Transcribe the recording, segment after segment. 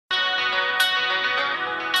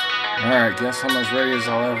Alright, guess I'm as ready as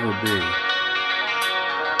I'll ever be.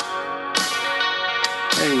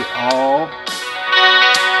 Hey all.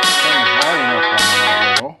 Turn the volume up on that a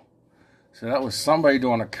little. So that was somebody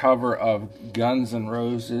doing a cover of Guns N'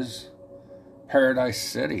 Roses' Paradise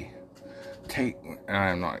City.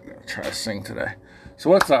 I'm not going to try to sing today. So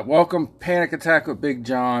what's up? Welcome, Panic Attack with Big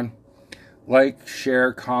John. Like,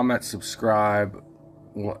 share, comment, subscribe.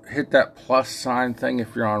 Hit that plus sign thing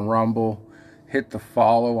if you're on Rumble. Hit the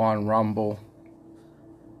follow on Rumble.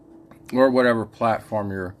 Or whatever platform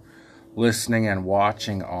you're listening and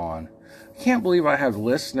watching on. I can't believe I have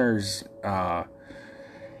listeners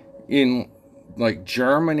in like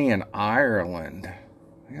Germany and Ireland.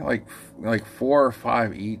 Like 4 or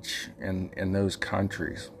 5 each in those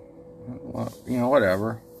countries. Well, you know,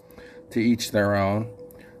 whatever. To each their own.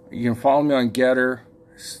 You can follow me on Getter,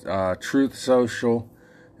 Truth Social,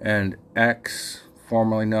 and X,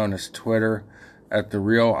 formerly known as Twitter, at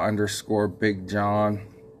 @thereal_Big John.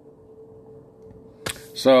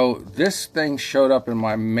 So this thing showed up in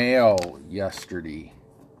my mail yesterday.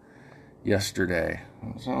 Is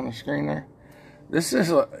it on the screen there? This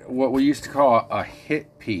is what we used to call a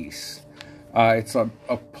hit piece. It's a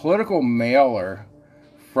political mailer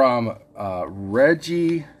from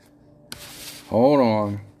Reggie. Hold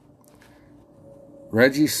on.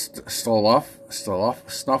 Reggie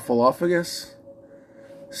Snuffleupagus?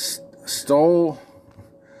 Stoltosfus?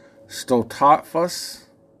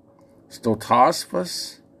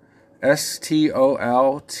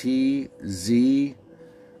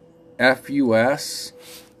 STOLTZFUS.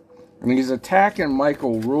 And he's attacking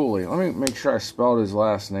Michael Rulli. Let me make sure I spelled his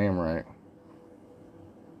last name right.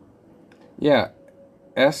 Yeah.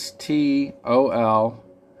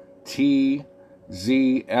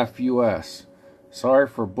 STOLTZFUS. Sorry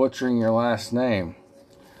for butchering your last name.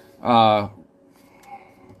 I'm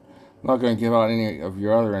not going to give out any of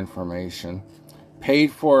your other information.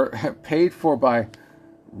 Paid for by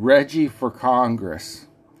Reggie for Congress.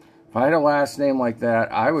 If I had a last name like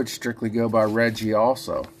that, I would strictly go by Reggie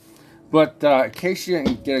also. But in case you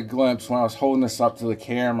didn't get a glimpse when I was holding this up to the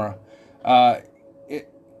camera,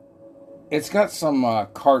 it's got some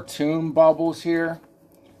cartoon bubbles here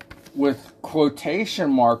with quotation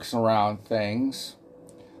marks around things.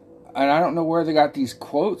 And I don't know where they got these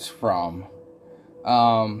quotes from.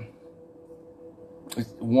 The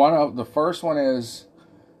first one is,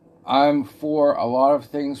 I'm for a lot of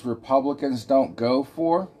things Republicans don't go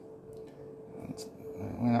for. I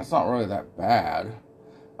mean, that's not really that bad.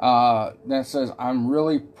 Then it says, I'm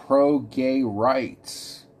really pro-gay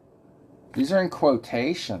rights. These are in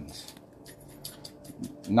quotations.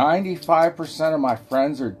 95% of my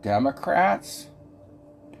friends are Democrats.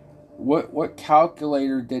 What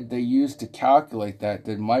calculator did they use to calculate that?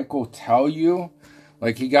 Did Michael tell you?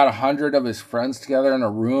 Like he got 100 of his friends together in a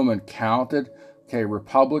room and counted. Okay,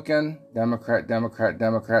 Republican, Democrat, Democrat,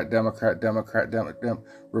 Democrat, Democrat, Democrat,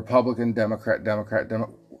 Republican, Democrat, Democrat,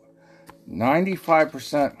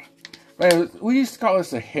 95%. We used to call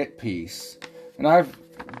this a hit piece. And I've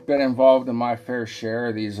been involved in my fair share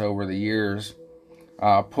of these over the years.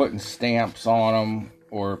 Putting stamps on them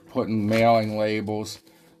or putting mailing labels.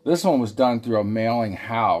 This one was done through a mailing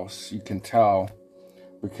house, you can tell,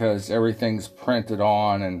 because everything's printed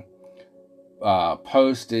on and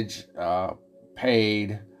postage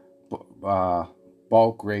paid,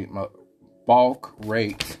 bulk rate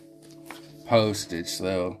postage.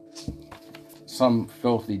 So some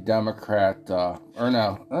filthy Democrat, or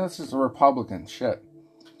no, this is a Republican. Shit.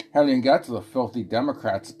 Haven't even got to the filthy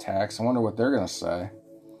Democrats attacks. I wonder what they're going to say.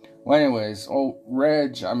 Well, anyways,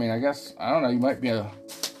 Reg, I mean, I guess, I don't know, you might be I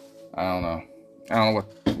don't know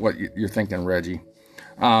what you're thinking, Reggie.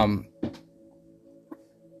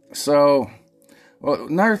 So, well,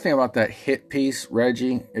 another thing about that hit piece,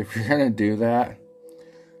 Reggie, if you're going to do that,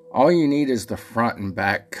 all you need is the front and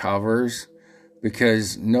back covers,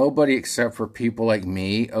 because nobody except for people like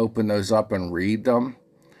me open those up and read them.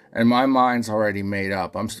 And my mind's already made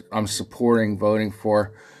up. I'm supporting, voting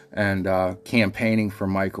for, and campaigning for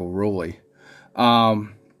Michael Rulli.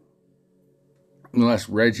 Unless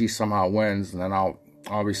Reggie somehow wins, then I'll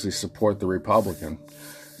obviously support the Republican.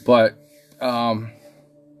 But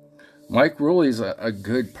Mike Rulli's a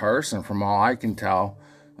good person from all I can tell.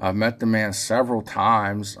 I've met the man several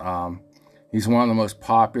times. He's one of the most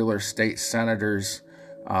popular state senators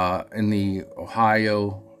in the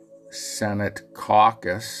Ohio Senate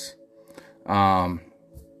caucus.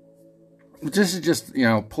 This is just, you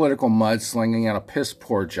know, political mudslinging and a piss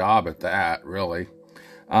poor job at that, really.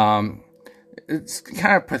 It's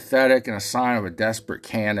kind of pathetic and a sign of a desperate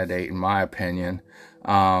candidate, in my opinion.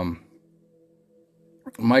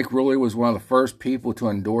 Mike Rulli was one of the first people to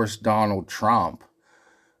endorse Donald Trump.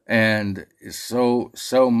 And so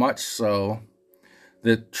much so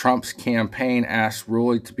that Trump's campaign asked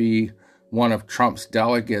Rulli to be one of Trump's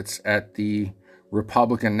delegates at the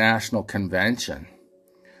Republican National Convention.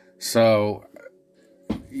 So,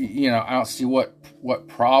 you know, I don't see what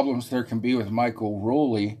problems there can be with Michael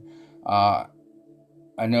Rulli. I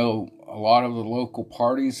know a lot of the local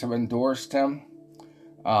parties have endorsed him.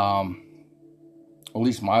 At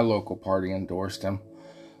least my local party endorsed him.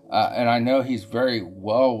 And I know he's very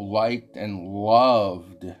well liked and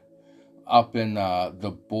loved up in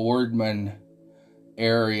the Boardman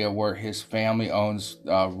area where his family owns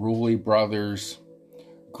Rulli Brothers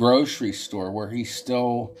grocery store, where he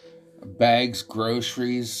still bags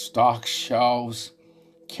groceries, stocks shelves,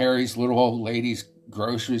 carries little old ladies'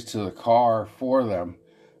 groceries to the car for them.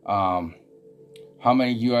 How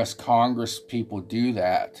many U.S. Congress people do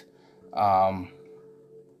that?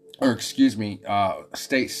 Or excuse me,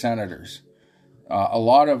 state senators. A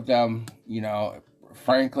lot of them, you know,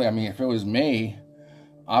 frankly, I mean, if it was me,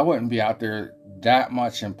 I wouldn't be out there that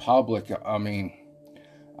much in public. I mean,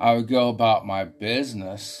 I would go about my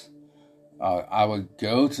business. I would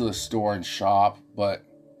go to the store and shop, but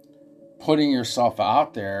putting yourself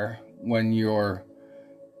out there when you're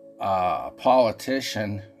a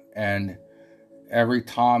politician and every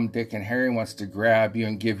Tom, Dick, and Harry wants to grab you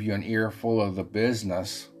and give you an earful of the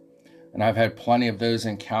business. And I've had plenty of those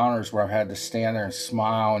encounters where I've had to stand there and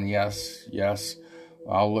smile and yes,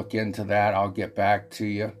 I'll look into that. I'll get back to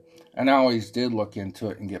you. And I always did look into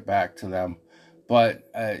it and get back to them. But,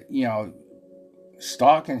 you know,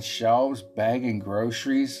 stocking shelves, bagging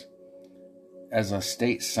groceries as a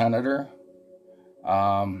state senator,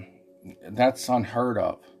 that's unheard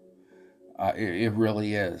of. It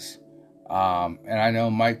really is. And I know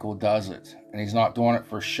Michael does it. And he's not doing it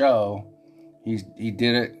for show. He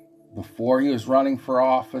did it before he was running for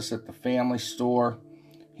office at the family store.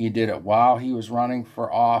 He did it while he was running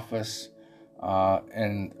for office.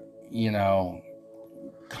 And, you know,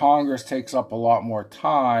 Congress takes up a lot more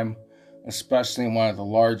time, especially in one of the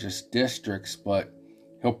largest districts, but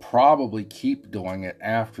he'll probably keep doing it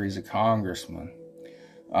after he's a congressman.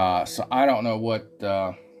 So I don't know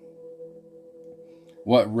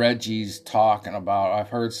what Reggie's talking about. I've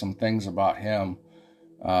heard some things about him.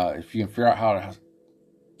 If you can figure out how to,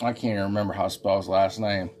 I can't even remember how to spell his last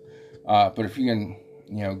name. But if you can,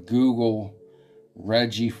 you know, Google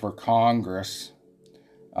Reggie for Congress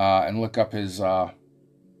and look up his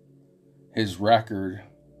record,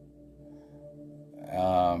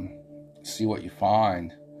 see what you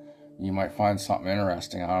find. You might find something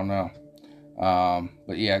interesting. I don't know.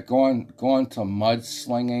 But yeah, going to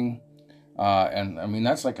mudslinging, and I mean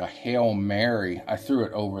that's like a Hail Mary. I threw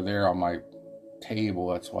it over there on my table.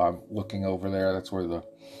 That's why I'm looking over there. That's where the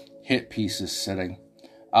hit piece is sitting.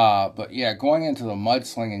 But yeah, going into the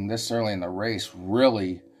mudslinging this early in the race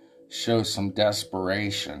really shows some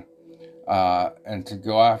desperation. And to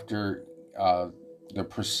go after the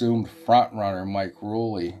presumed front runner, Mike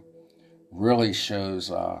Rulli, really shows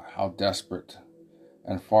how desperate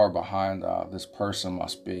and far behind this person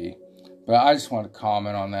must be. But I just want to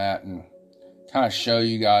comment on that and kind of show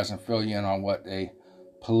you guys and fill you in on what a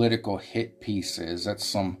political hit piece is. That's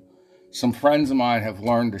some friends of mine have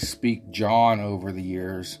learned to speak John over the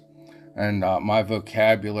years, and my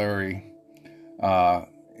vocabulary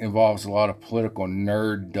involves a lot of political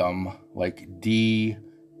nerddom, like D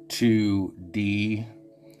to D,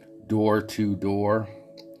 door to door,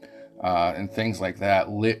 and things like that.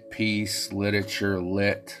 Lit piece, literature,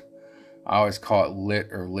 lit. I always call it lit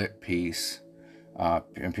or lit piece.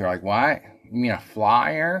 And people are like, "What? You mean a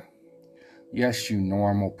flyer?" Yes, you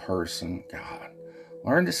normal person. God,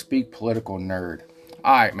 learn to speak political nerd.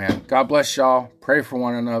 All right, man. God bless y'all. Pray for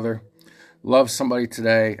one another. Love somebody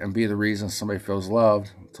today and be the reason somebody feels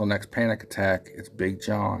loved. Until next panic attack, it's Big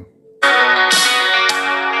John.